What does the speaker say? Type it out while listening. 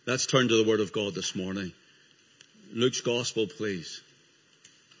Let's turn to the Word of God this morning. Luke's Gospel, please.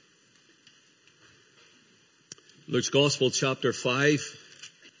 Luke's Gospel, chapter 5.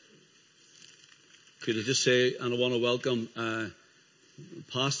 Could I just say, and I want to welcome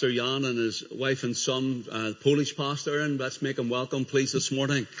Pastor Jan and his wife and son, Polish pastor, and let's make him welcome, please, this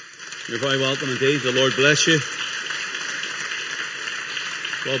morning. You're very welcome indeed. The Lord bless you.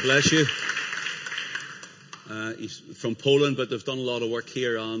 God bless you. He's from Poland, but they've done a lot of work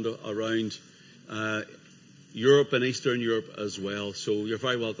here and around Europe and Eastern Europe as well. So you're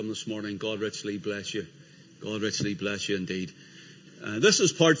very welcome this morning. God richly bless you. God richly bless you indeed. This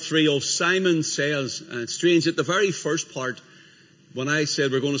is part 3 of Simon Says. It's strange, at the very first part, when I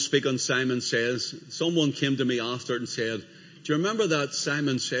said we're going to speak on Simon Says, someone came to me after it and said, do you remember that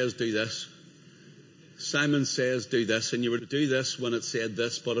Simon Says do this? Simon Says do this, and you were to do this when it said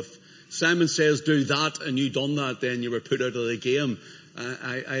this, but if Simon Says do that and you done that, then you were put out of the game.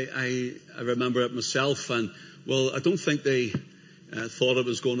 I remember it myself, and well, I don't think they thought it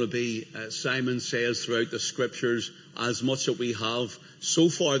was going to be Simon Says throughout the scriptures as much that we have so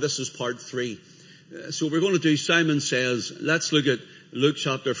far. This is part 3. So we're going to do Simon Says. Let's look at Luke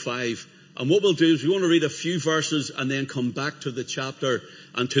chapter 5. And what we'll do is we want to read a few verses and then come back to the chapter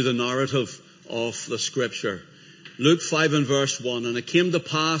and to the narrative of the scripture. Luke 5 and verse 1. And it came to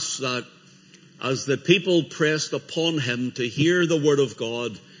pass that as the people pressed upon him to hear the word of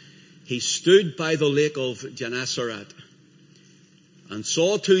God, he stood by the lake of Gennesaret and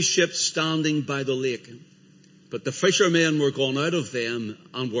saw 2 ships standing by the lake. But the fishermen were gone out of them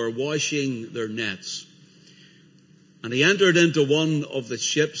and were washing their nets. And he entered into one of the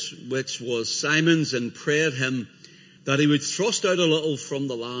ships, which was Simon's, and prayed him that he would thrust out a little from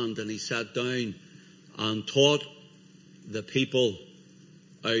the land. And he sat down and taught the people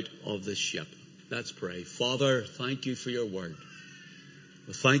out of the ship. Let's pray. Father, thank you for your word.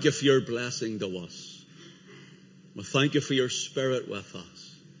 We thank you for your blessing to us. We thank you for your spirit with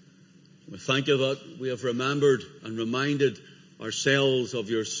us. We thank you that we have remembered and reminded ourselves of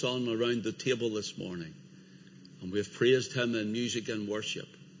your Son around the table this morning. And we have praised him in music and worship.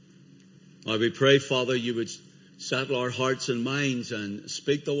 Now we pray, Father, you would settle our hearts and minds and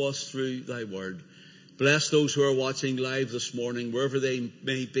speak to us through thy word. Bless those who are watching live this morning, wherever they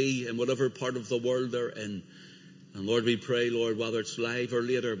may be, in whatever part of the world they're in. And Lord, we pray, Lord, whether it's live or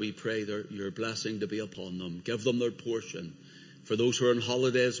later, we pray your blessing to be upon them. Give them their portion. For those who are on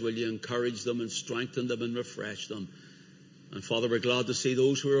holidays, will you encourage them and strengthen them and refresh them? And Father, we're glad to see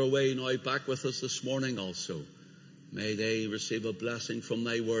those who are away now back with us this morning also. May they receive a blessing from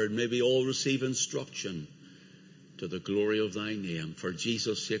thy word. May we all receive instruction to the glory of thy name. For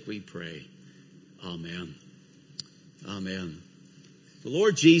Jesus' sake we pray. Amen. Amen. The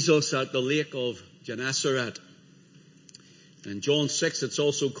Lord Jesus at the lake of Gennesaret. In John 6, it's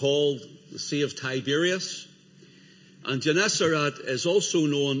also called the Sea of Tiberias. And Gennesaret is also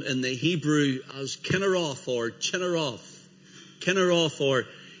known in the Hebrew as Kinneroth or Chinneroth. Kinneroth or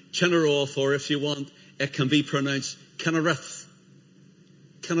Chinneroth, or if you want, it can be pronounced Kinnereth.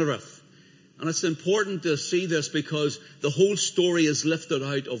 Kinnereth. And it's important to see this because the whole story is lifted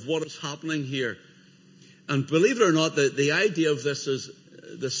out of what is happening here. And believe it or not, the idea of this is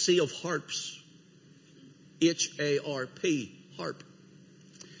the Sea of Harps. H-A-R-P, harp.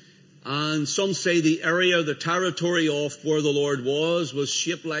 And some say the area, the territory of where the Lord was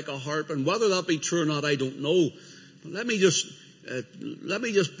shaped like a harp. And whether that be true or not, I don't know. But let me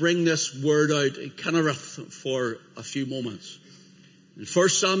just bring this word out, Kinnereth, for a few moments. In 1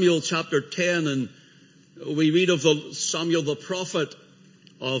 Samuel chapter 10, and we read of Samuel the prophet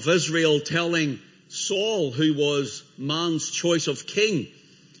of Israel telling Saul, who was man's choice of king,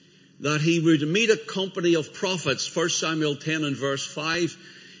 that he would meet a company of prophets. 1 Samuel 10 and verse 5.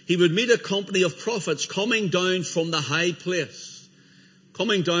 He would meet a company of prophets coming down from the high place,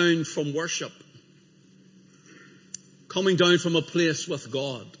 coming down from worship, coming down from a place with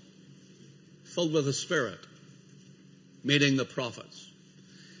God, filled with the Spirit, meeting the prophets.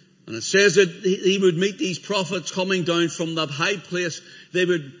 And it says that he would meet these prophets coming down from that high place. They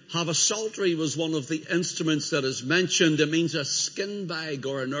would have a psaltery, was one of the instruments that is mentioned. It means a skin bag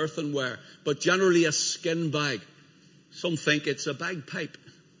or an earthenware, but generally a skin bag. Some think it's a bagpipe,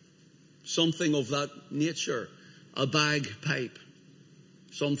 something of that nature, a bagpipe.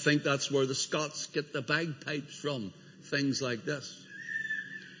 Some think that's where the Scots get the bagpipes from, things like this.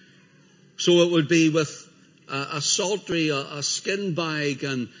 So it would be with a psaltery, a skin bag,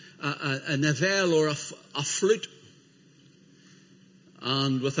 and a nivelle or a flute,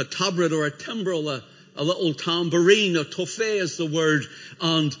 and with a tabret or a timbrel, a little tambourine, a tofé is the word,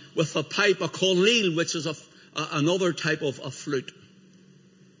 and with a pipe, a coleel, which is another type of a flute.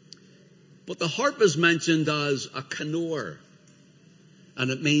 But the harp is mentioned as a kanor, and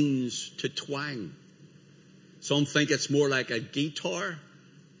it means to twang. Some think it's more like a guitar,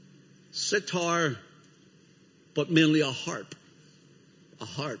 sitar, but mainly a harp. A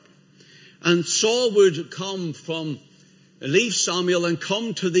harp. And Saul would leave Samuel and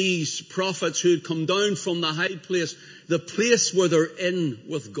come to these prophets who had come down from the high place, the place where they're in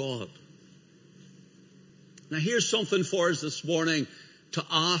with God. Now here's something for us this morning to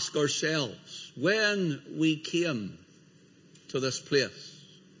ask ourselves. When we came to this place,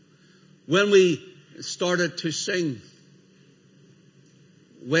 when we started to sing,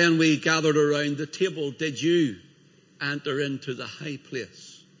 when we gathered around the table, did you enter into the high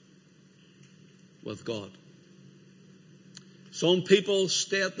place with God? Some people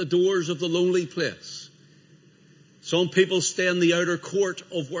stay at the doors of the lonely place. Some people stay in the outer court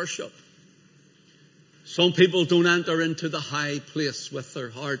of worship. Some people don't enter into the high place with their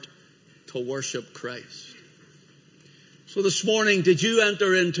heart to worship Christ. So this morning, did you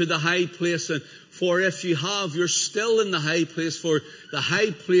enter into the high place? And for if you have, you're still in the high place, for the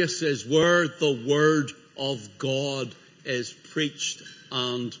high place is where the Word of God is preached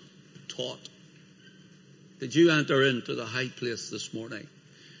and taught. Did you enter into the high place this morning?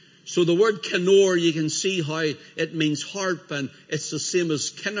 So the word kanor, you can see how it means harp, and it's the same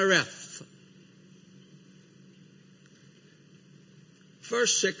as kinnereth.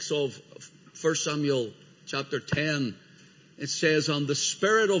 Verse 6 of 1 Samuel chapter 10, it says, "And the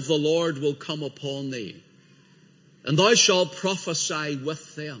Spirit of the Lord will come upon thee, and thou shalt prophesy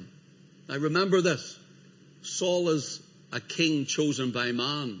with them." Now remember this, Saul is a king chosen by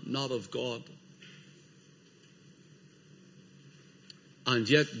man, not of God. And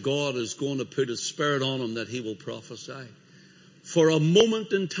yet God is going to put His Spirit on him that he will prophesy. For a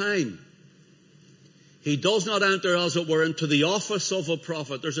moment in time, he does not enter, as it were, into the office of a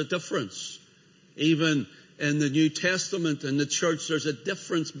prophet. There's a difference. Even in the New Testament, in the church, there's a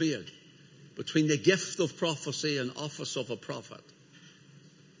difference made between the gift of prophecy and office of a prophet.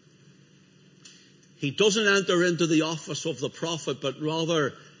 He doesn't enter into the office of the prophet, but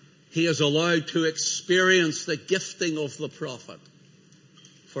rather he is allowed to experience the gifting of the prophet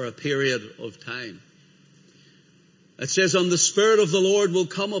for a period of time. It says, "And the Spirit of the Lord will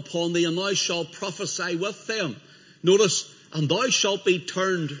come upon thee, and thou shalt prophesy with them." Notice, "and thou shalt be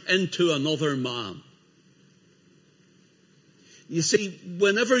turned into another man." You see,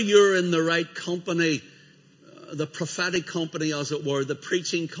 whenever you're in the right company, the prophetic company, as it were, the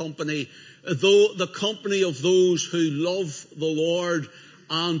preaching company, though the company of those who love the Lord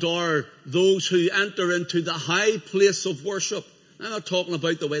and are those who enter into the high place of worship. I'm not talking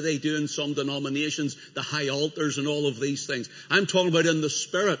about the way they do in some denominations, the high altars and all of these things. I'm talking about in the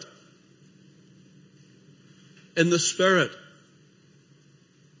Spirit. In the Spirit.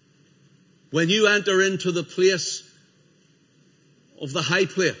 When you enter into the place of the high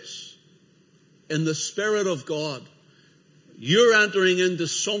place, in the Spirit of God, you're entering into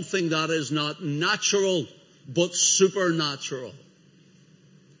something that is not natural, but supernatural.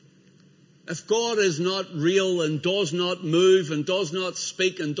 If God is not real and does not move and does not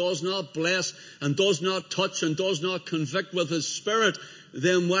speak and does not bless and does not touch and does not convict with His Spirit,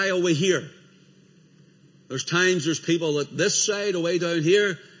 then why are we here? There's times there's people at this side, away down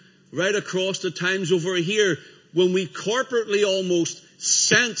here, right across the times over here, when we corporately almost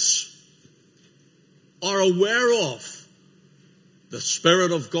sense, are aware of the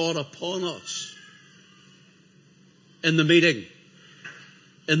Spirit of God upon us. In the meeting,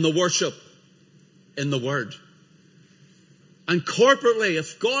 in the worship, in the Word. And corporately,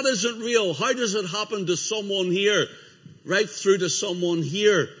 if God isn't real, how does it happen to someone here, right through to someone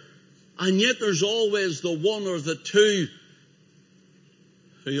here? And yet there's always the one or the two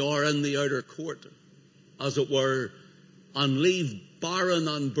who are in the outer court, as it were, and leave barren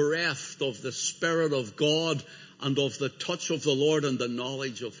and bereft of the Spirit of God and of the touch of the Lord and the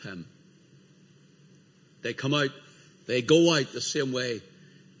knowledge of Him. They come out, they go out the same way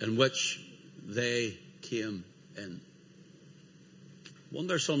in which they came in.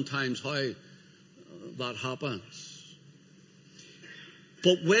 Wonder sometimes how that happens.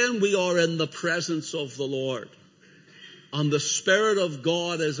 But when we are in the presence of the Lord and the Spirit of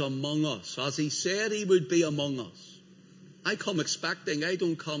God is among us, as He said He would be among us, I come expecting, I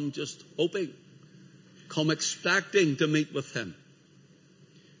don't come just hoping, come expecting to meet with Him.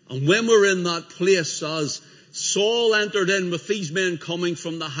 And when we're in that place, as Saul entered in with these men coming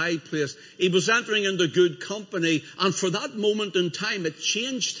from the high place, he was entering into good company, and for that moment in time it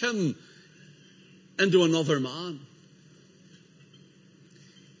changed him into another man.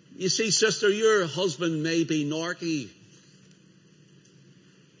 You see, sister, your husband may be narky.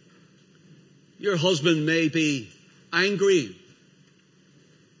 Your husband may be angry.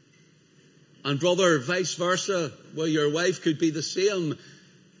 And brother, vice versa, well, your wife could be the same.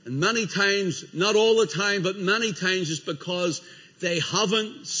 And many times, not all the time, but many times it's because they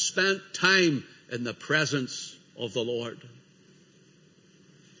haven't spent time in the presence of the Lord.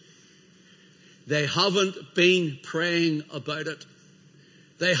 They haven't been praying about it.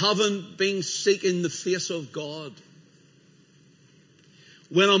 They haven't been seeking the face of God.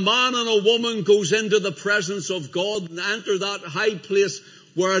 When a man and a woman goes into the presence of God and enter that high place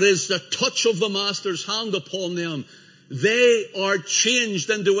where it is the touch of the Master's hand upon them, they are changed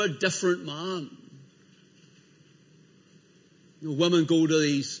into a different man. Women go to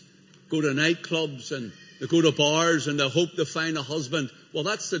nightclubs and they go to bars and they hope to find a husband. Well,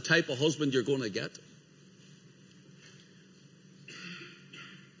 that's the type of husband you're going to get.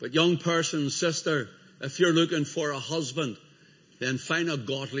 But young person, sister, if you're looking for a husband, then find a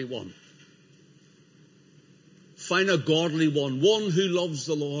godly one. Find a godly one who loves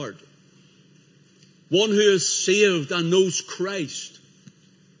the Lord, one who is saved and knows Christ.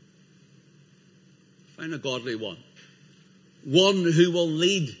 Find a godly one who will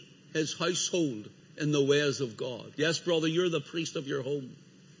lead his household in the ways of God. Yes, brother, you're the priest of your home.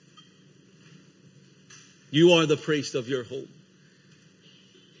 You are the priest of your home.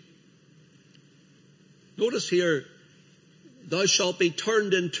 Notice here, thou shalt be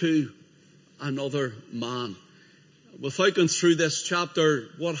turned into another man. Without going through this chapter,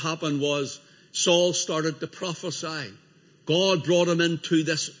 what happened was Saul started to prophesy. God brought him into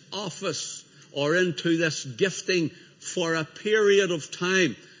this office or into this gifting for a period of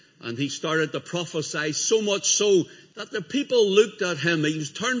time. And he started to prophesy, so much so that the people looked at him. He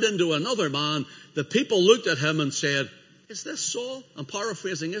was turned into another man. The people looked at him and said, is this Saul? I'm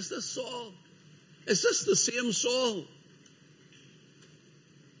paraphrasing, is this Saul? Is this the same Saul?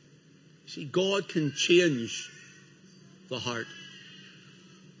 See, God can change the heart.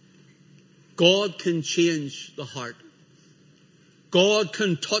 God can change the heart. God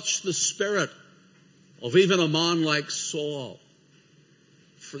can touch the spirit of even a man like Saul.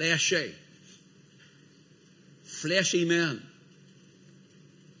 Fleshy men,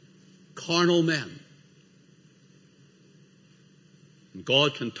 carnal men. And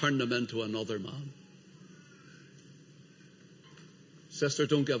God can turn them into another man. Sister,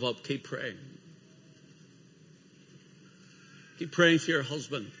 don't give up. Keep praying. Keep praying for your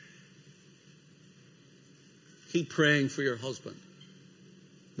husband. Keep praying for your husband.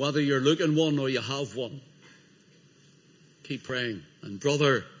 Whether you're looking one or you have one, keep praying. And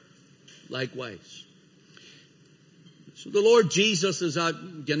brother, likewise. So the Lord Jesus is at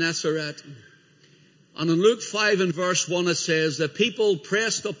Gennesaret. And in Luke 5 and verse 1 it says, the people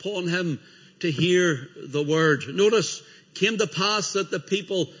pressed upon him to hear the word. Notice, came to pass that the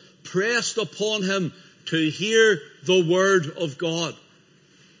people pressed upon him to hear the word of God.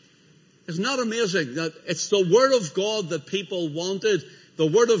 Isn't that amazing that it's the word of God that people wanted, the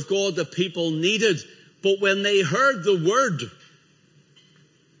word of God that people needed, but when they heard the word,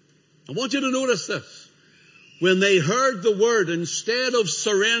 I want you to notice this. When they heard the word, instead of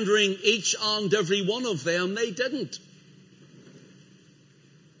surrendering each and every one of them, they didn't.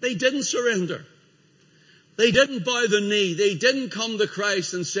 They didn't surrender. They didn't bow the knee. They didn't come to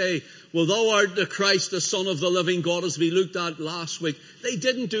Christ and say, well, thou art the Christ, the Son of the living God, as we looked at last week. They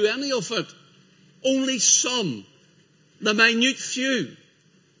didn't do any of it. Only some, the minute few,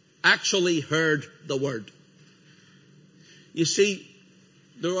 actually heard the word. You see,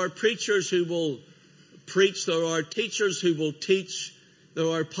 there are preachers who will preach, there are teachers who will teach, there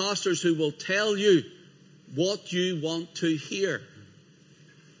are pastors who will tell you what you want to hear.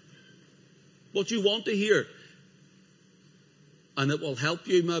 What you want to hear. And it will help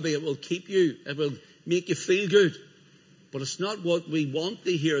you, maybe it will keep you, it will make you feel good. But it's not what we want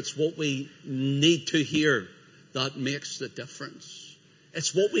to hear, it's what we need to hear that makes the difference.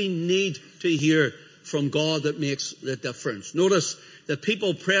 It's what we need to hear from God that makes the difference. Notice that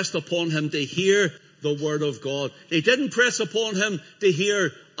people pressed upon him to hear the word of God. They didn't press upon him to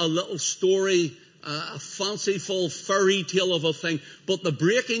hear a little story, a fanciful fairy tale of a thing, but the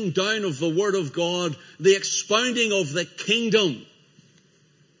breaking down of the word of God, the expounding of the kingdom.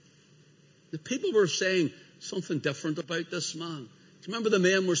 The people were saying something different about this man. Do you remember the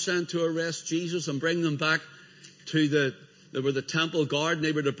men were sent to arrest Jesus and bring them back to they were the temple guard, and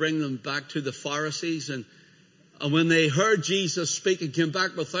they were to bring them back to the Pharisees. And when they heard Jesus speak and came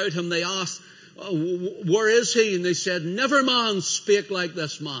back without him, they asked, where is he? And they said, never man spake like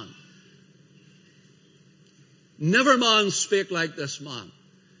this man. Never man spake like this man.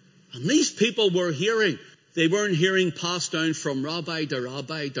 And these people were hearing They weren't hearing passed down from rabbi to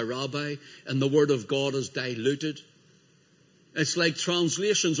rabbi to rabbi, and the word of God is diluted. It's like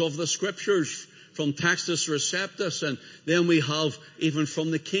translations of the scriptures from Textus Receptus, and then we have even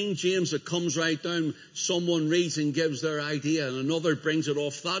from the King James, it comes right down. Someone reads and gives their idea, and another brings it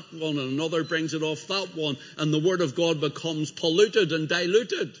off that one, and another brings it off that one, and the word of God becomes polluted and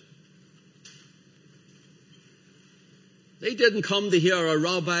diluted. They didn't come to hear a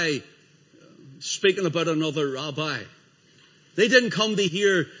rabbi speaking about another rabbi. They didn't come to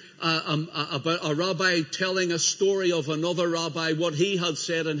hear about a rabbi telling a story of another rabbi, what he had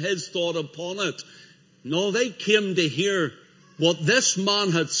said and his thought upon it. No, they came to hear what this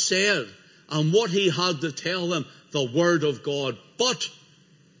man had said and what he had to tell them, the word of God. But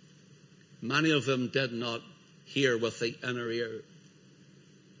many of them did not hear with the inner ear,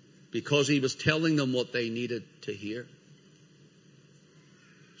 because he was telling them what they needed to hear.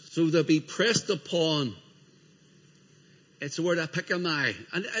 So to be pressed upon, it's the word epikemai,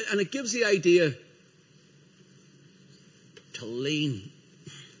 and it gives the idea to lean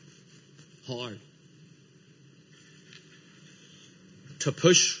hard, to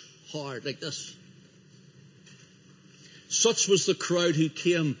push hard like this. Such was the crowd who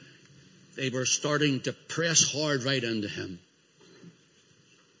came. They were starting to press hard right into him.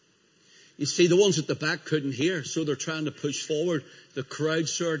 You see, the ones at the back couldn't hear, so they're trying to push forward the crowd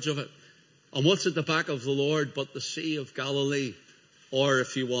surge of it. And what's at the back of the Lord but the Sea of Galilee, or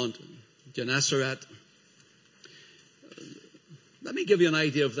if you want, Gennesaret. Let me give you an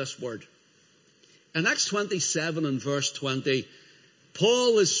idea of this word. In Acts 27 and verse 20,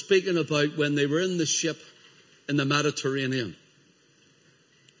 Paul is speaking about when they were in the ship in the Mediterranean.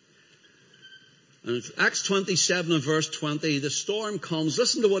 And in Acts 27 and verse 20, the storm comes.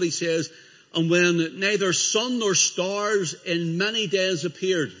 Listen to what he says. And when neither sun nor stars in many days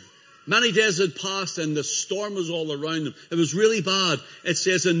appeared. Many days had passed and the storm was all around them. It was really bad. It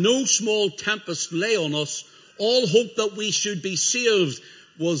says, and no small tempest lay on us. All hope that we should be saved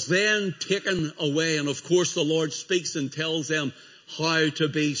was then taken away. And of course the Lord speaks and tells them how to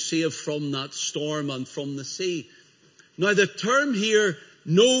be saved from that storm and from the sea. Now the term here,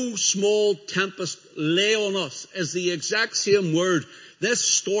 no small tempest lay on us, is the exact same word. This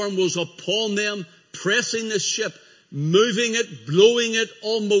storm was upon them, pressing the ship, moving it, blowing it,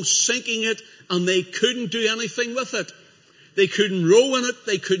 almost sinking it, and they couldn't do anything with it. They couldn't row in it,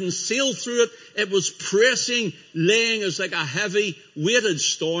 they couldn't sail through it. It was pressing, laying as like a heavy weighted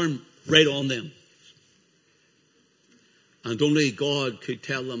storm right on them. And only God could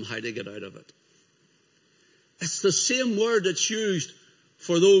tell them how to get out of it. It's the same word that's used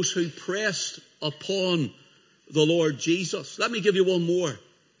for those who pressed upon the Lord Jesus. Let me give you one more.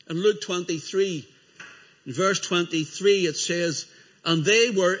 In Luke 23, in verse 23, it says, and they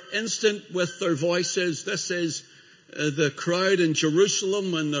were instant with their voices. This is the crowd in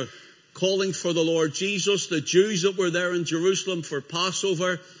Jerusalem when they're calling for the Lord Jesus, the Jews that were there in Jerusalem for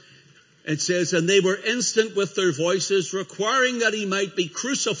Passover. It says, and they were instant with their voices, requiring that he might be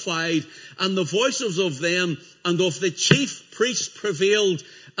crucified. And the voices of them and of the chief priests prevailed.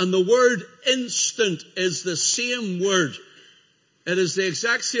 And the word instant is the same word. It is the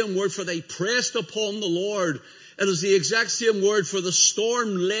exact same word for they pressed upon the Lord. It is the exact same word for the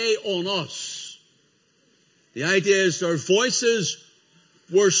storm lay on us. The idea is their voices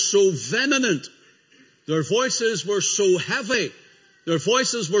were so vehement. Their voices were so heavy. Their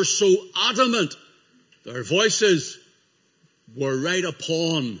voices were so adamant. Their voices were right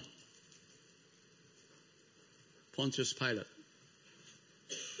upon Pontius Pilate.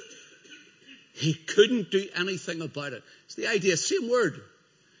 He couldn't do anything about it. It's the idea, same word.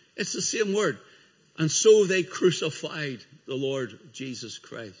 It's the same word. And so they crucified the Lord Jesus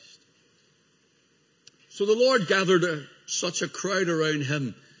Christ. So the Lord gathered such a crowd around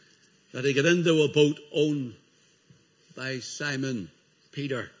him that he got into a boat owned by Simon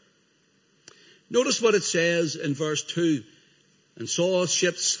Peter. Notice what it says in verse 2. And saw a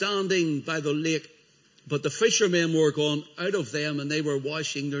ship standing by the lake, but the fishermen were gone out of them, and they were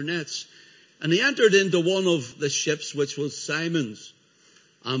washing their nets. And he entered into one of the ships, which was Simon's,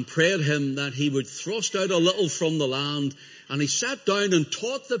 and prayed him that he would thrust out a little from the land. And he sat down and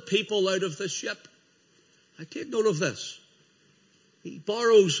taught the people out of the ship. I take note of this. He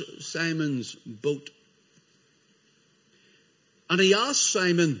borrows Simon's boat. And he asked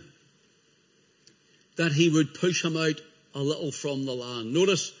Simon that he would push him out a little from the land.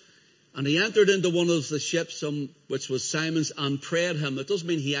 Notice, and he entered into one of the ships, which was Simon's, and prayed him. It doesn't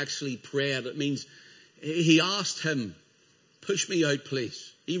mean he actually prayed. It means he asked him, push me out,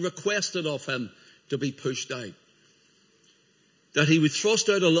 please. He requested of him to be pushed out. that he would thrust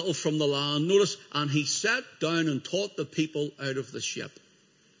out a little from the land. Notice, and he sat down and taught the people out of the ship.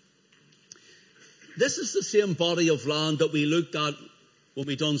 This is the same body of land that we looked at when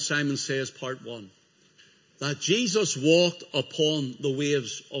we done Simon Says Part 1. That Jesus walked upon the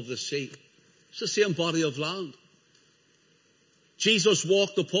waves of the sea. It's the same body of land. Jesus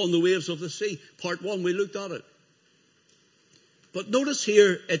walked upon the waves of the sea. Part 1, we looked at it. But notice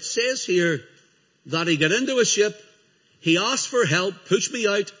here, it says here that he got into a ship, he asked for help, pushed me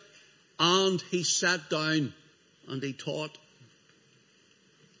out, and he sat down and he taught.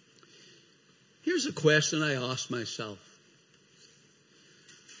 Here's a question I asked myself.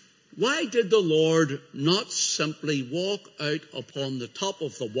 Why did the Lord not simply walk out upon the top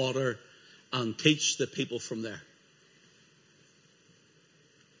of the water and teach the people from there?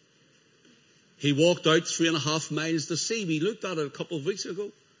 He walked out 3.5 miles to sea. We looked at it a couple of weeks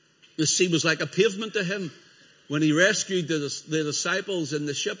ago. The sea was like a pavement to him when he rescued the disciples in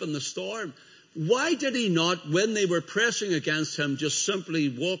the ship in the storm. Why did he not, when they were pressing against him, just simply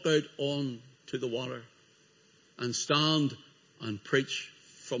walk out on to the water and stand and preach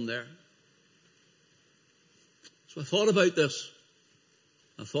from there? So I thought about this.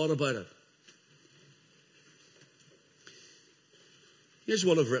 I thought about it. Here's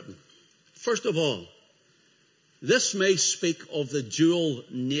what I've written. First of all, this may speak of the dual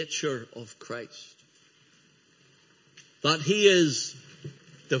nature of Christ. That he is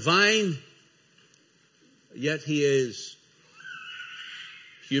divine, yet he is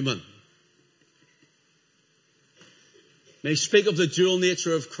human. May speak of the dual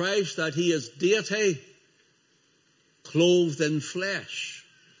nature of Christ, that he is deity, clothed in flesh.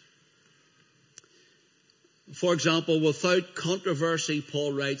 For example, without controversy,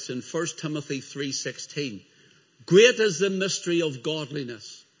 Paul writes in 1 Timothy 3:16, great is the mystery of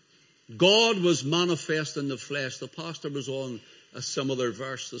godliness. God was manifest in the flesh. The pastor was on a similar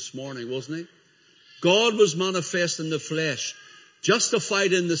verse this morning, wasn't he? God was manifest in the flesh,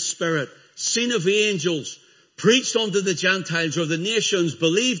 justified in the spirit, seen of angels, preached unto the Gentiles or the nations,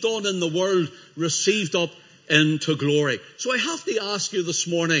 believed on in the world, received up into glory. So I have to ask you this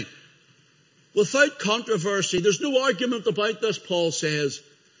morning, without controversy, there's no argument about this, Paul says,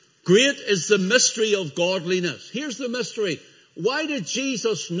 great is the mystery of godliness. Here's the mystery. Why did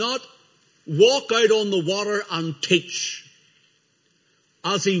Jesus not walk out on the water and teach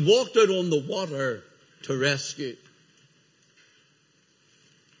as he walked out on the water to rescue?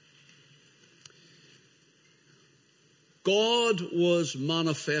 God was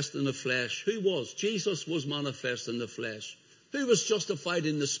manifest in the flesh. Who was? Jesus was manifest in the flesh. Who was justified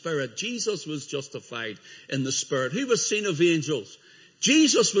in the Spirit? Jesus was justified in the Spirit. Who was seen of angels?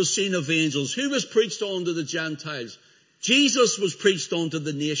 Jesus was seen of angels. Who was preached on to the Gentiles? Jesus was preached on to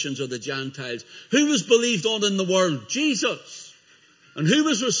the nations of the Gentiles. Who was believed on in the world? Jesus. And who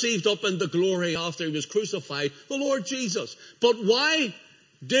was received up into glory after he was crucified? The Lord Jesus. But why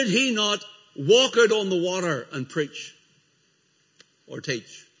did he not walk out on the water and preach or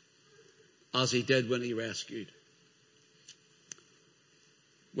teach as he did when he rescued?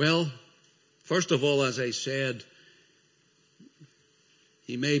 Well, first of all, as I said,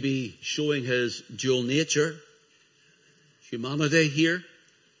 he may be showing his dual nature, humanity here,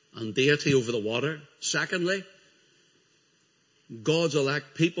 and deity over the water. Secondly, God's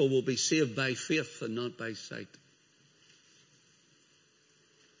elect people will be saved by faith and not by sight.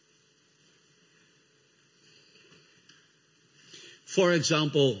 For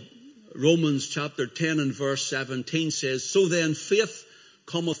example, Romans chapter 10 and verse 17 says, so then faith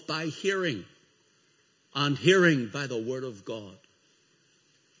cometh by hearing, and hearing by the word of God.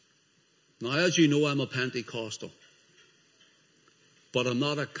 Now, as you know, I'm a Pentecostal, but I'm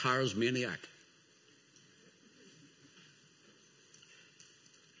not a charismaniac.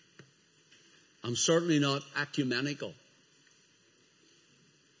 I'm certainly not ecumenical.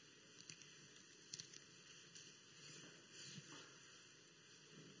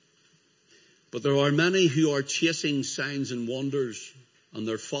 But there are many who are chasing signs and wonders, and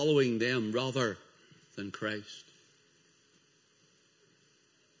they're following them rather than Christ.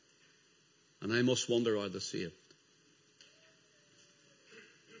 And I must wonder, are they saved?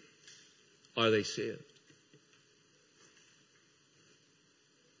 Are they saved?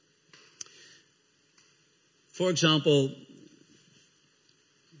 For example,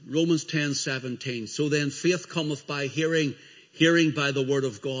 Romans 10:17. So then faith cometh by hearing, hearing by the word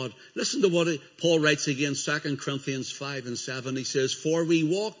of God. Listen to what Paul writes again, 2 Corinthians 5 and 7. He says, for we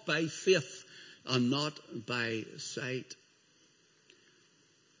walk by faith and not by sight.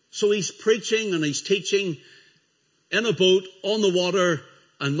 So he's preaching and he's teaching in a boat on the water.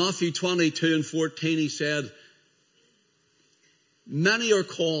 And Matthew 22 and 14, he said, Many are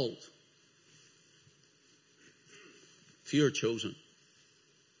called, few are chosen.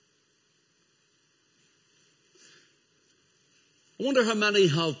 I wonder how many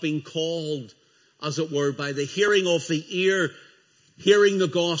have been called, as it were, by the hearing of the ear, hearing the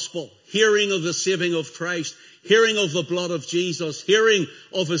gospel, hearing of the saving of Christ, hearing of the blood of Jesus, hearing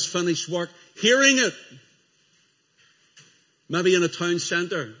of his finished work, hearing it. Maybe in a town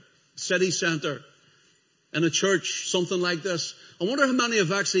centre, city centre, in a church, something like this. I wonder how many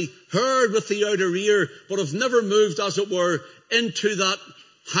have actually heard with the outer ear, but have never moved, as it were, into that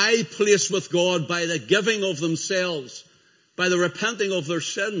high place with God by the giving of themselves, by the repenting of their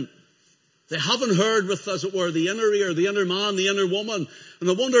sin. They haven't heard with, as it were, the inner ear, the inner man, the inner woman. And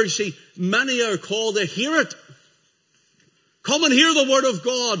I wonder, you see, many are called to hear it. Come and hear the word of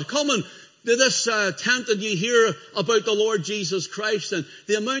God. Come and to this tent and you hear about the Lord Jesus Christ. And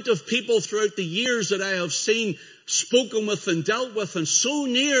the amount of people throughout the years that I have seen, spoken with and dealt with, and so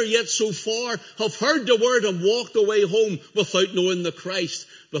near yet so far, have heard the word and walked away home without knowing the Christ,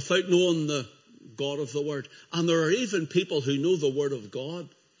 without knowing the God of the word. And there are even people who know the word of God,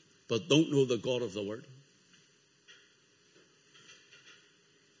 but don't know the God of the word.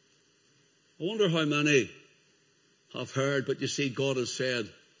 I wonder how many have heard, but you see, God has said,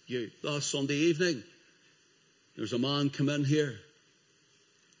 last Sunday evening, there's a man come in here.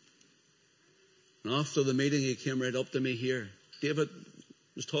 And after the meeting, he came right up to me here. David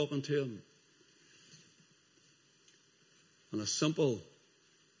was talking to him. And a simple,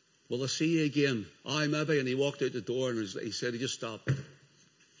 will I see you again? Aye, maybe. And he walked out the door and he said he just stopped.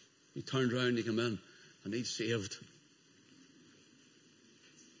 He turned around, he came in, and he's saved.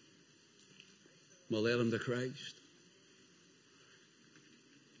 We'll lead him to Christ.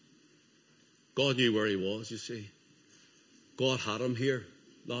 God knew where he was, you see. God had him here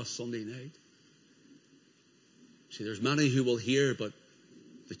last Sunday night. See, there's many who will hear, but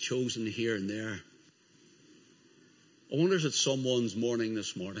the chosen here and there. I wonder if it's someone's morning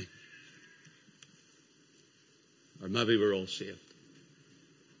this morning. Or maybe we're all saved.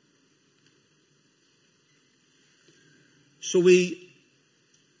 So we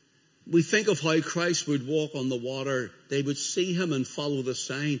think of how Christ would walk on the water. They would see him and follow the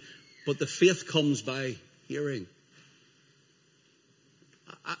sign. But the faith comes by hearing.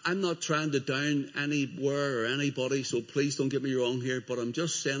 I'm not trying to down anywhere or anybody, so please don't get me wrong here, but I'm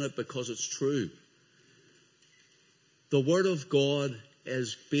just saying it because it's true. The Word of God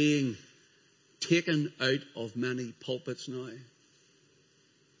is being taken out of many pulpits now.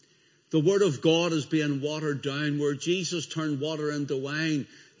 The Word of God is being watered down. Where Jesus turned water into wine,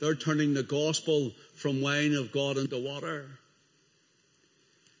 they're turning the gospel from wine of God into water.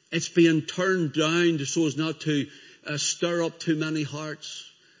 It's being turned down so as not to stir up too many hearts.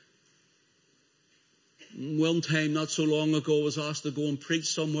 One time, not so long ago, I was asked to go and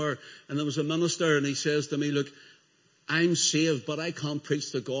preach somewhere, and there was a minister, and he says to me, look, I'm saved, but I can't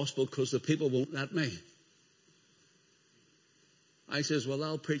preach the gospel because the people won't let me. I says, well,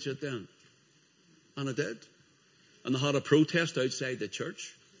 I'll preach it then. And I did. And I had a protest outside the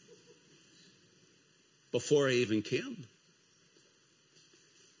church before I even came.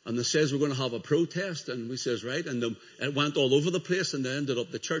 And they says, we're going to have a protest. And we says, right. And it went all over the place, and they ended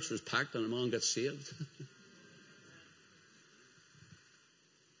up, the church was packed and a man got saved.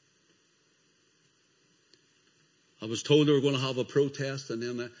 I was told they were going to have a protest, and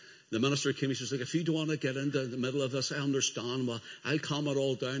then the minister came. He says, like, if you don't want to get into the middle of this, I understand. Well, I'll calm it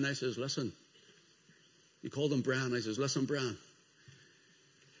all down. I says, listen. He called him Brian. I says, listen, Brian.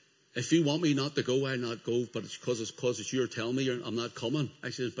 If you want me not to go, I'll not go, but it's because you're telling me I'm not coming. I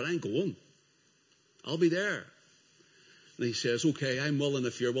says, but I'm going. I'll be there. And he says, okay, I'm willing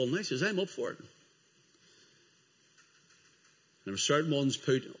if you're willing. I says, I'm up for it. And there were certain ones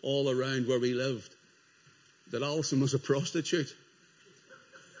put all around where we lived that Alison was a prostitute.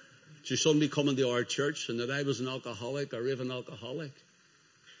 She suddenly coming to our church, and that I was an alcoholic, a raving alcoholic.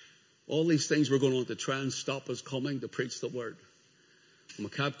 All these things were going on to try and stop us coming to preach the word. And we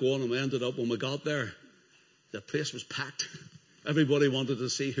kept going, and we ended up, when we got there, the place was packed. Everybody wanted to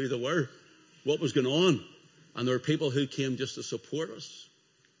see who they were, what was going on. And there were people who came just to support us.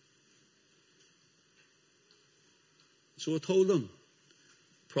 So I told them,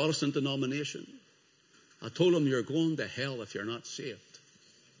 Protestant denomination, I told them, you're going to hell if you're not saved.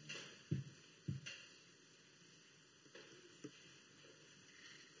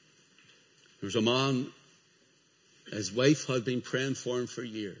 There's a man, his wife had been praying for him for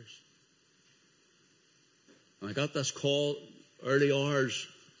years. And I got this call early hours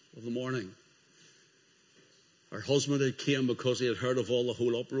of the morning. Her husband had came because he had heard of all the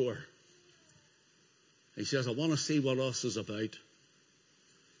whole uproar. He says, I want to see what this is about.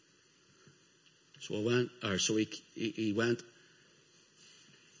 So he went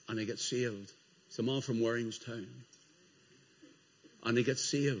and he gets saved. It's a man from Warringstown. And he gets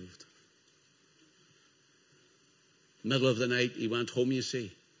saved. Middle of the night, he went home, you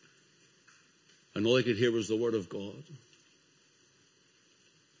see. And all he could hear was the word of God.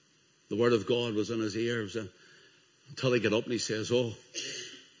 The word of God was in his ears until he got up and he says, oh,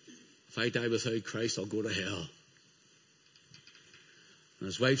 if I die without Christ, I'll go to hell. And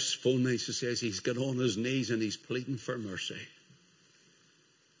his wife's phoned me. She says he's got on his knees and he's pleading for mercy,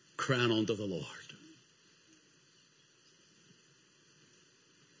 crying unto the Lord.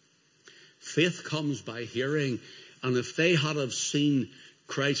 Faith comes by hearing. And if they had have seen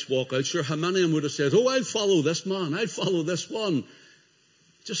Christ walk out, sure, how many of them would have said, oh, I'll follow this man, I'll follow this one.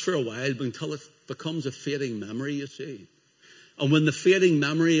 Just for a while, until it becomes a fading memory, you see. And when the fading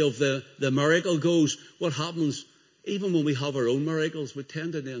memory of the miracle goes, what happens? Even when we have our own miracles, we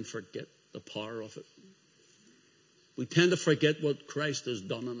tend to then forget the power of it. We tend to forget what Christ has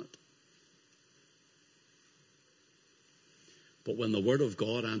done in it. But when the word of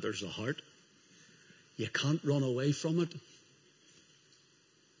God enters the heart, you can't run away from it.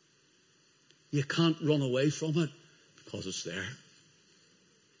 You can't run away from it because it's there.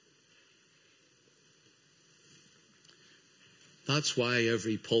 That's why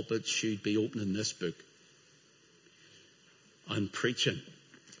every pulpit should be opening this book and preaching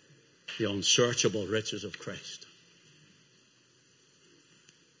the unsearchable riches of Christ.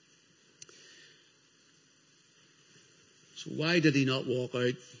 So why did he not walk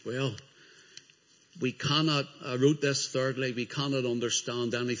out? Well, we cannot, I wrote this thirdly, we cannot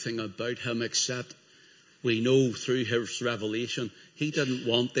understand anything about him except we know through his revelation. He didn't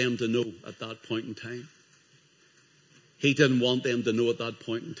want them to know at that point in time. He didn't want them to know at that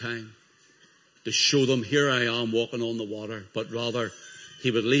point in time, to show them, here I am walking on the water, but rather he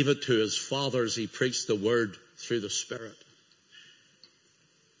would leave it to his Father as he preached the word through the Spirit.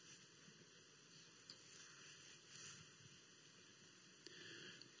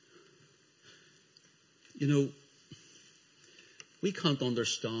 You know, we can't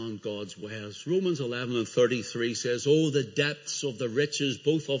understand God's ways. Romans 11:33 says, oh, the depths of the riches,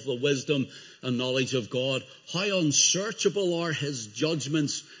 both of the wisdom and knowledge of God. How unsearchable are his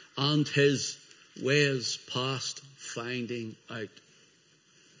judgments and his ways past finding out.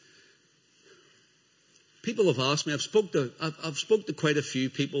 People have asked me, I've spoke to quite a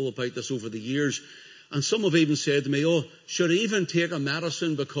few people about this over the years, and some have even said to me, oh, should I even take a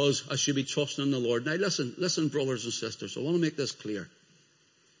medicine because I should be trusting in the Lord? Now listen, brothers and sisters, I want to make this clear.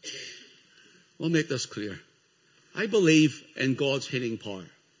 I believe in God's healing power.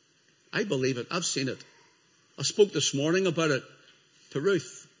 I believe it. I've seen it. I spoke this morning about it to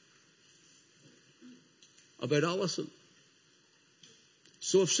Ruth, about Alison.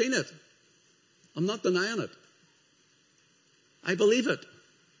 So I've seen it. I'm not denying it. I believe it.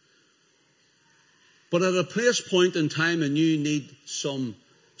 But at a point in time and you need some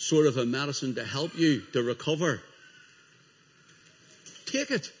sort of a medicine to help you to recover,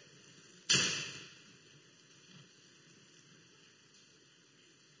 take it.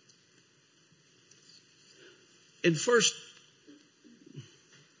 In 2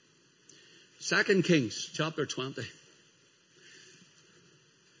 Kings chapter 20,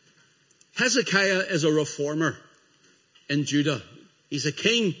 Hezekiah is a reformer in Judah. He's a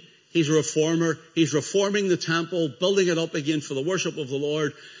king. He's a reformer. He's reforming the temple, building it up again for the worship of the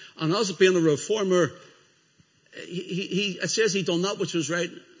Lord. And as being a reformer, it says he done that which was right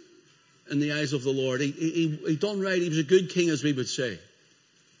in the eyes of the Lord. He done right. He was a good king, as we would say.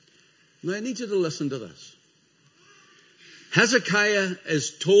 Now I need you to listen to this. Hezekiah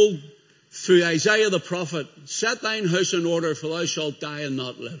is told through Isaiah the prophet, set thine house in order, for thou shalt die and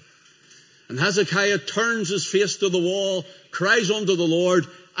not live. And Hezekiah turns his face to the wall, cries unto the Lord.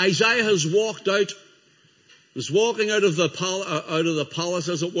 Isaiah has walked out, was walking out of the palace,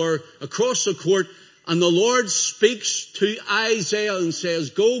 as it were, across the court, and the Lord speaks to Isaiah and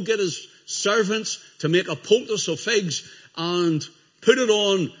says, go get his servants to make a poultice of figs and put it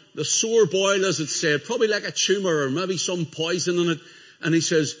on the sore boil, as it said, probably like a tumor or maybe some poison in it. And he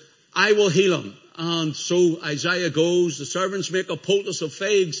says, I will heal him. And so Isaiah goes, the servants make a poultice of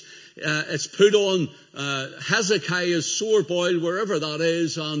figs. It's put on Hezekiah's sore boil, wherever that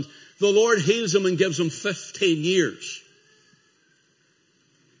is, and the Lord heals him and gives him 15 years.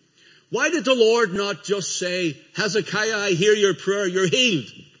 Why did the Lord not just say, Hezekiah, I hear your prayer, you're healed?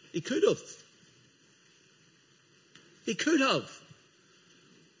 He could have. He could have.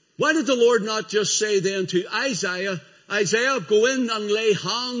 Why did the Lord not just say then to Isaiah, Isaiah, go in and lay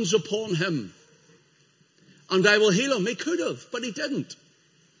hands upon him, and I will heal him? He could have, but he didn't.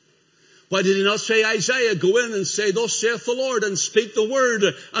 Why did he not say, Isaiah, go in and say, thus saith the Lord, and speak the word,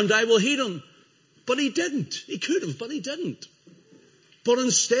 and I will heed him? But he didn't. He could have, but he didn't. But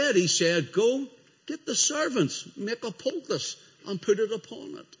instead he said, go, get the servants, make a poultice, and put it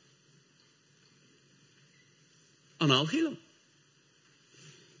upon it. And I'll heal him.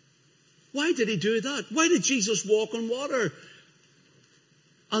 Why did he do that? Why did Jesus walk on water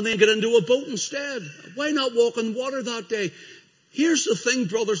and then get into a boat instead? Why not walk on water that day? Here's the thing,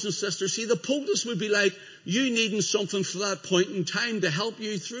 brothers and sisters. See, the poultice would be like you needing something for that point in time to help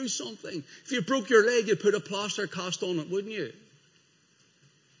you through something. If you broke your leg, you'd put a plaster cast on it, wouldn't you?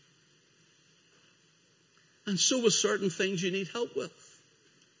 And so with certain things you need help with.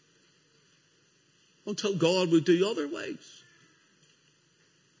 Until God would do otherwise.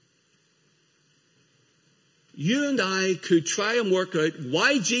 You and I could try and work out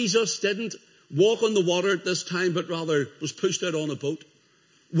why Jesus didn't walk on the water at this time, but rather was pushed out on a boat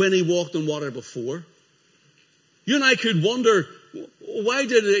when he walked on water before. You and I could wonder, why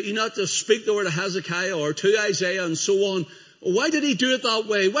did he not just speak the word of Hezekiah or to Isaiah and so on? Why did he do it that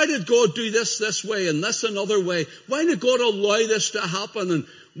way? Why did God do this way and this another way? Why did God allow this to happen? And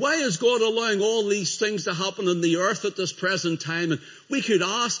why is God allowing all these things to happen on the earth at this present time? And we could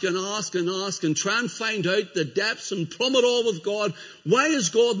ask and ask and ask and try and find out the depths and plumb it all with God. Why is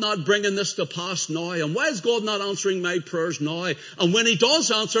God not bringing this to pass now? And why is God not answering my prayers now? And when he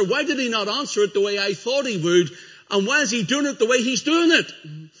does answer, why did he not answer it the way I thought he would? And why is he doing it the way he's doing it?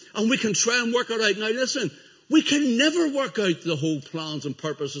 And we can try and work it out. Now listen, we can never work out the whole plans and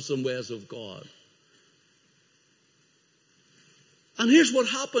purposes and ways of God. And here's what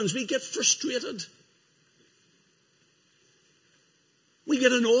happens. We get frustrated. We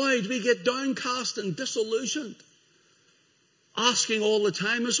get annoyed. We get downcast and disillusioned. Asking all the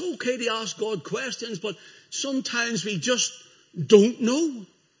time. It's okay to ask God questions, but sometimes we just don't know.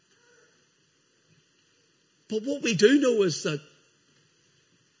 But what we do know is that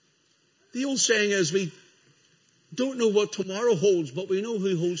the old saying is we don't know what tomorrow holds, but we know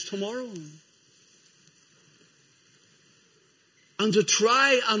who holds tomorrow. And to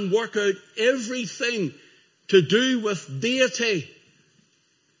try and work out everything to do with deity,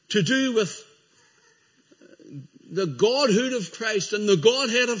 to do with the Godhood of Christ and the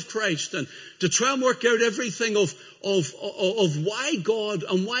Godhead of Christ, and to try and work out everything of why God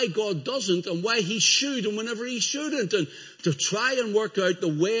and why God doesn't and why he should and whenever he shouldn't, and to try and work out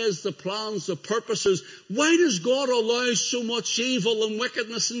the ways, the plans, the purposes. Why does God allow so much evil and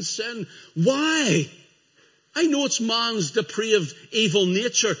wickedness and sin? Why? I know it's man's depraved evil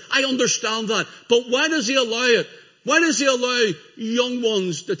nature. I understand that. But why does he allow it? Why does he allow young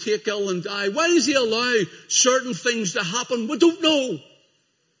ones to take ill and die? Why does he allow certain things to happen? We don't know.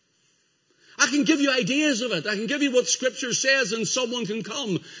 I can give you ideas of it. I can give you what Scripture says, and someone can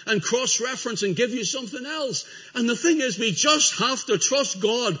come and cross-reference and give you something else. And the thing is, we just have to trust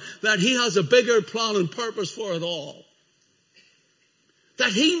God that he has a bigger plan and purpose for it all.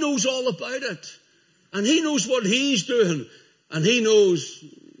 That he knows all about it. And he knows what he's doing. And he knows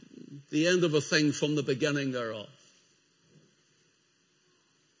the end of a thing from the beginning thereof.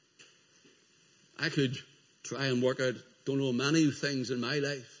 I could try and work out, don't know, many things in my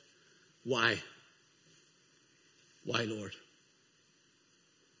life. Why? Why, Lord?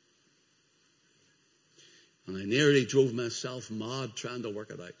 And I nearly drove myself mad trying to work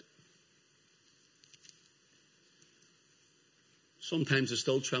it out. Sometimes I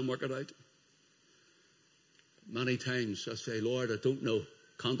still try and work it out. Many times I say, Lord, I don't know.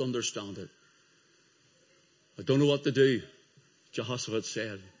 Can't understand it. I don't know what to do. Jehoshaphat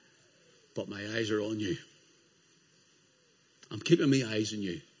said, but my eyes are on you. I'm keeping my eyes on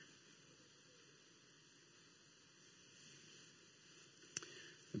you.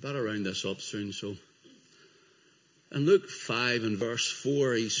 I better round this up soon. So, in Luke 5 and verse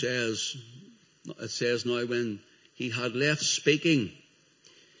 4, it says, now when he had left speaking,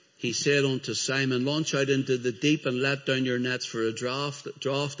 he said unto Simon, launch out into the deep and let down your nets for a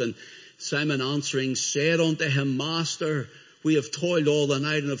draught. And Simon answering said unto him, Master, we have toiled all the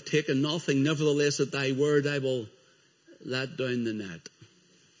night and have taken nothing. Nevertheless, at thy word I will let down the net.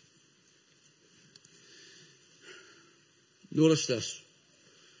 Notice this.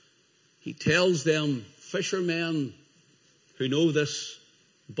 He tells them, fishermen who know this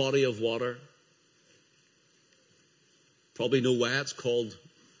body of water, probably know why it's called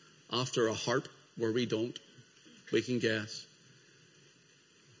after a harp, where we don't. We can guess.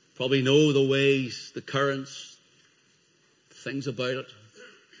 Probably know the ways, the currents, things about it,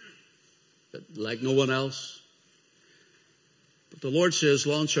 that like no one else. But the Lord says,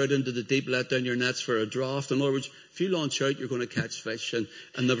 launch out into the deep, let down your nets for a draught. In other words, if you launch out, you're going to catch fish. And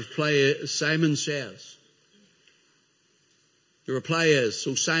the reply is, Simon says. The reply is,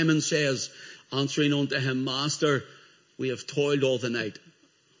 so Simon says, answering unto him, Master, we have toiled all the night.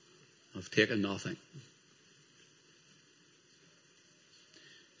 I've taken nothing.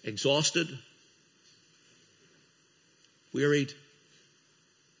 Exhausted, wearied,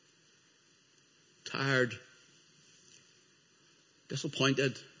 tired,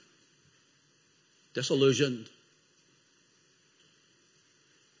 disappointed, disillusioned,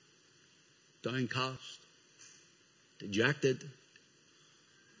 downcast, dejected,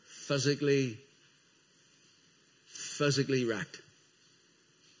 physically wrecked.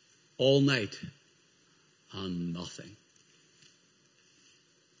 All night and nothing.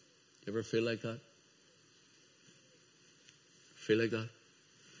 You ever feel like that? Feel like that?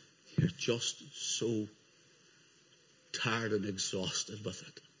 You're just so tired and exhausted with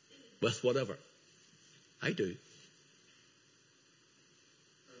it. With whatever. I do.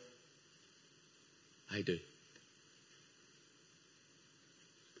 I do.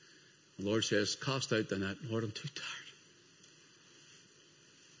 The Lord says, cast out the net. Lord, I'm too tired.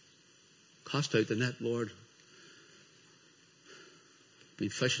 Cast out the net, Lord. Been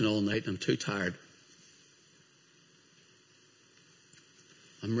fishing all night and I'm too tired.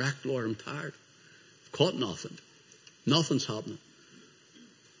 I'm wrecked, Lord. I'm tired. I've caught nothing. Nothing's happening.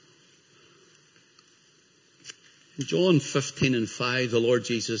 In John 15:5, the Lord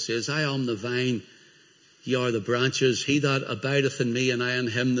Jesus says, I am the vine, ye are the branches. He that abideth in me and I in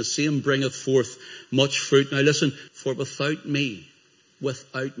him, the same bringeth forth much fruit. Now listen, for without me,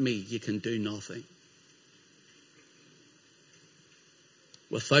 you can do nothing.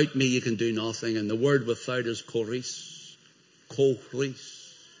 Without me, you can do nothing. And the word without is choris.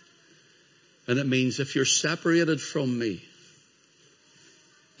 And it means if you're separated from me,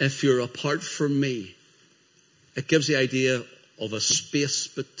 if you're apart from me, it gives the idea of a space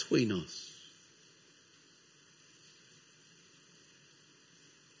between us.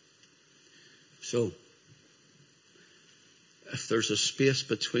 So, if there's a space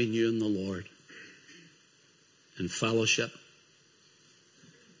between you and the Lord in fellowship,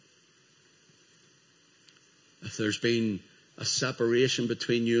 if there's been a separation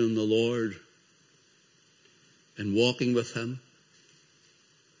between you and the Lord in walking with him,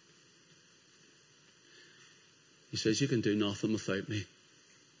 he says, you can do nothing without me.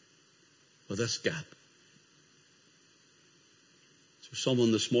 With this gap. So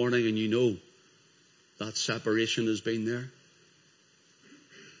someone this morning and you know that separation has been there.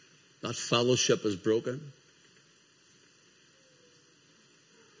 That fellowship is broken.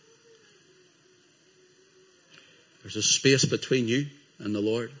 There's a space between you and the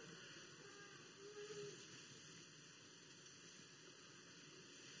Lord.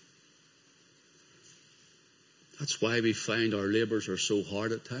 That's why we find our labours are so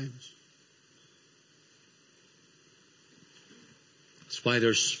hard at times. That's why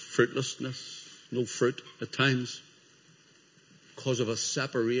there's fruitlessness, no fruit at times. Because of a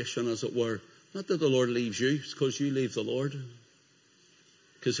separation, as it were. Not that the Lord leaves you, it's because you leave the Lord.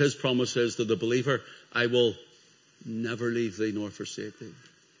 Because his promise is to the believer, I will never leave thee nor forsake thee.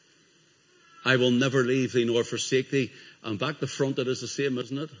 I will never leave thee nor forsake thee. And back to front it is the same,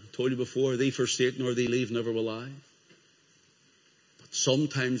 isn't it? I told you before, thee forsake nor thee leave, never will I. But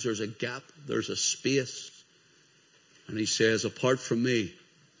sometimes there's a gap, there's a space. And he says, apart from me.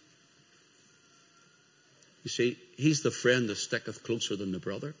 You see, he's the friend that sticketh closer than the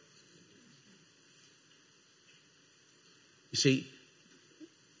brother. You see,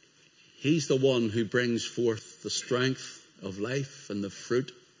 he's the one who brings forth the strength of life and the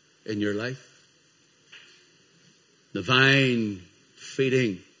fruit in your life. The vine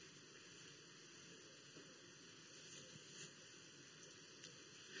feeding.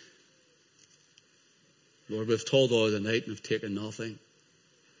 Lord, we've toiled all the night and we've taken nothing.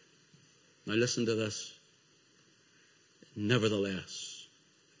 Now listen to this. Nevertheless,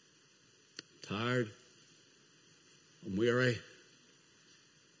 I'm tired, I'm weary,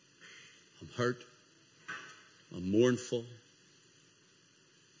 I'm hurt, I'm mournful.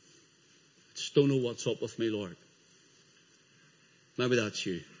 I just don't know what's up with me, Lord. Maybe that's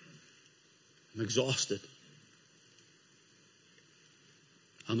you. I'm exhausted.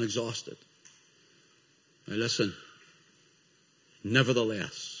 I'm exhausted. Now listen,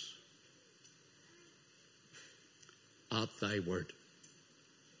 nevertheless, at thy word.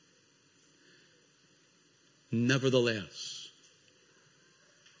 Nevertheless,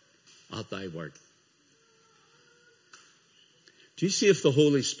 at thy word. Do you see if the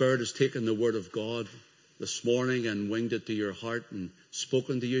Holy Spirit has taken the word of God this morning and winged it to your heart and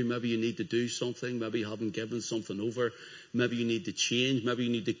spoken to you. Maybe you need to do something. Maybe you haven't given something over. Maybe you need to change. Maybe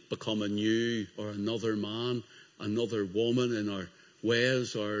you need to become a new or another man, another woman in our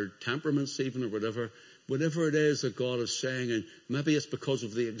ways or temperaments even, or whatever. Whatever it is that God is saying, and maybe it's because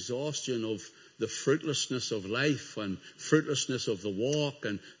of the exhaustion of the fruitlessness of life and fruitlessness of the walk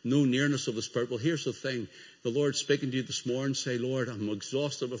and no nearness of the Spirit. Well, here's the thing. The Lord's speaking to you this morning. Say, Lord, I'm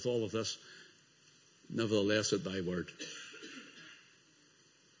exhausted with all of this. Nevertheless, at thy word.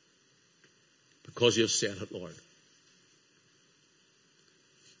 Because you've said it, Lord.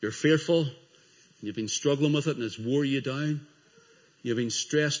 You're fearful. You've been struggling with it and it's wore you down. You've been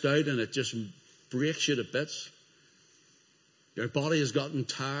stressed out and it just breaks you to bits. Your body has gotten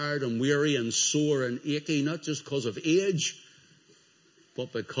tired and weary and sore and achy, not just because of age,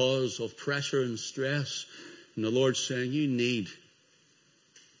 but because of pressure and stress. And the Lord's saying, you need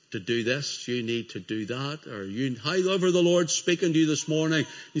to do this, you need to do that, or however the Lord's speaking to you this morning,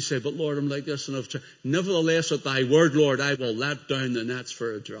 you say, but Lord, I'm like this and I've tried. Nevertheless, at thy word, Lord, I will let down the nets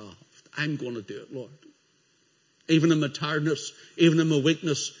for a draught. I'm going to do it, Lord. Even in my tiredness, even in my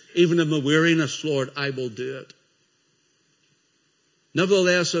weakness, even in my weariness, Lord, I will do it.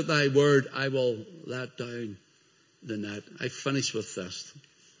 Nevertheless, at thy word, I will let down the net. I finish with this.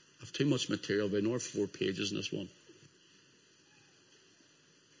 I have too much material, but another 4 pages in this one.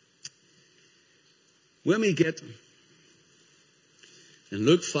 When we get in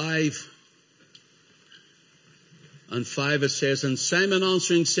Luke 5 and 5, it says, and Simon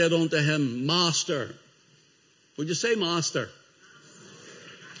answering said unto him, Master. Would you say Master?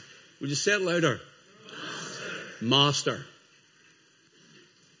 Would you say it louder? Master.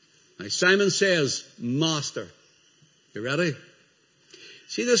 Now Simon says, Master. You ready?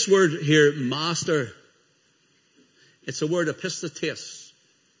 See this word here, Master. It's a word epistates.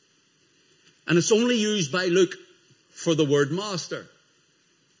 And it's only used by Luke for the word Master.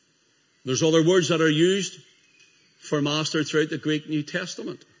 There's other words that are used for Master throughout the Greek New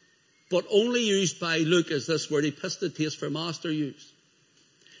Testament. But only used by Luke is this word epistates for Master used.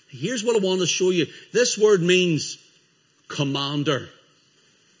 Here's what I want to show you. This word means commander.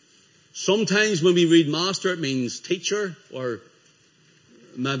 Sometimes when we read Master, it means teacher or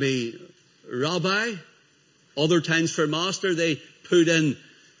maybe rabbi. Other times for Master, they put in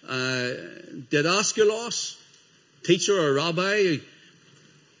didaskalos, teacher or rabbi.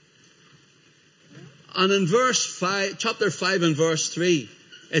 And in chapter 5 and verse 3,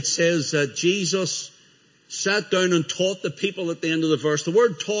 it says that Jesus sat down and taught the people at the end of the verse. The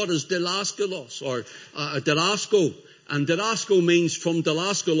word taught is didaskalos or didasko. And didasko means, from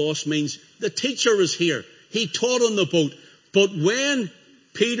didaskalos means the teacher is here. He taught on the boat. But when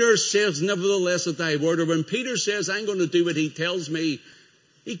Peter says, nevertheless at thy word, or when Peter says, I'm going to do what he tells me,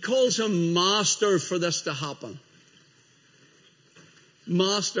 he calls him Master for this to happen.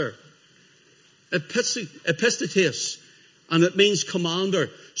 Master. Epistates. And it means commander.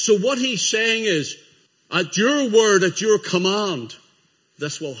 So what he's saying is, at your word, at your command,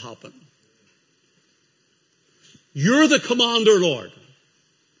 this will happen. You're the commander, Lord.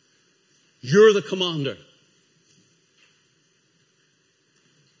 You're the commander.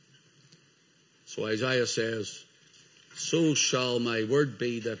 So Isaiah says, so shall my word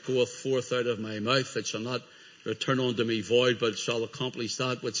be that goeth forth out of my mouth. It shall not return unto me void, but shall accomplish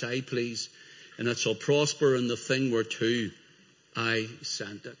that which I please. And it shall prosper in the thing whereto I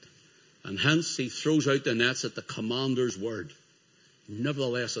sent it. And hence he throws out the nets at the commander's word.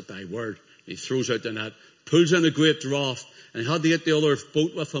 Nevertheless at thy word. He throws out the net, pulls in a great draught, and he had to get the other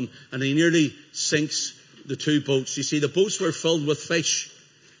boat with him, and he nearly sinks the 2 boats. You see, the boats were filled with fish.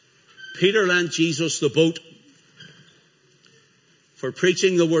 Peter lent Jesus the boat for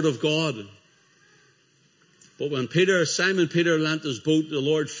preaching the word of God. But when Simon Peter lent his boat, the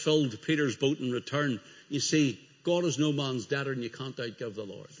Lord filled Peter's boat in return. You see, God is no man's debtor, and you can't outgive the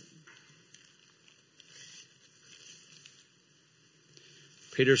Lord.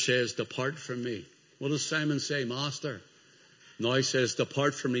 Peter says, depart from me. What does Simon say? Master. Now he says,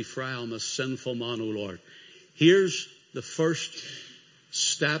 depart from me, for I am a sinful man, O Lord. Here's the first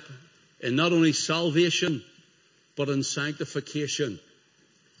step in not only salvation, but in sanctification,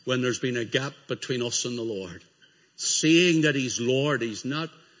 when there's been a gap between us and the Lord. Seeing that he's Lord, he's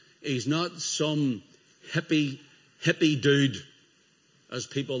not some hippie dude, as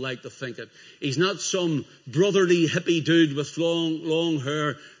people like to think it. He's not some brotherly hippie dude with long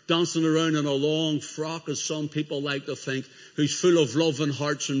hair dancing around in a long frock, as some people like to think, who's full of love and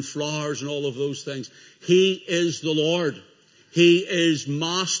hearts and flowers and all of those things. He is the Lord. He is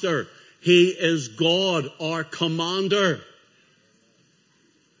Master. He is God, our commander.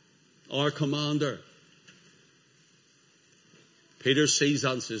 Our commander. Peter sees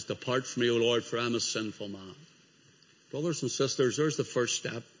that and says, depart from me, O Lord, for I'm a sinful man. Brothers and sisters, there's the first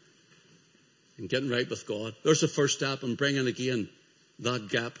step in getting right with God. There's the first step in bringing again that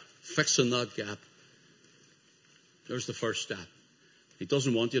gap, fixing that gap. There's the first step. He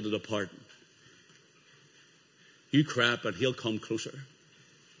doesn't want you to depart. You cry, but he'll come closer.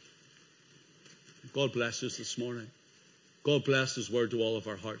 God bless us this morning. God bless his word to all of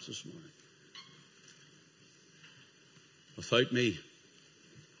our hearts this morning. Without me,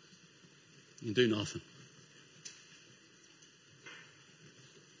 you can do nothing.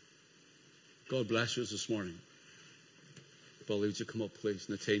 God bless you this morning. Billy, would you come up, please?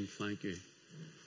 And the team, thank you.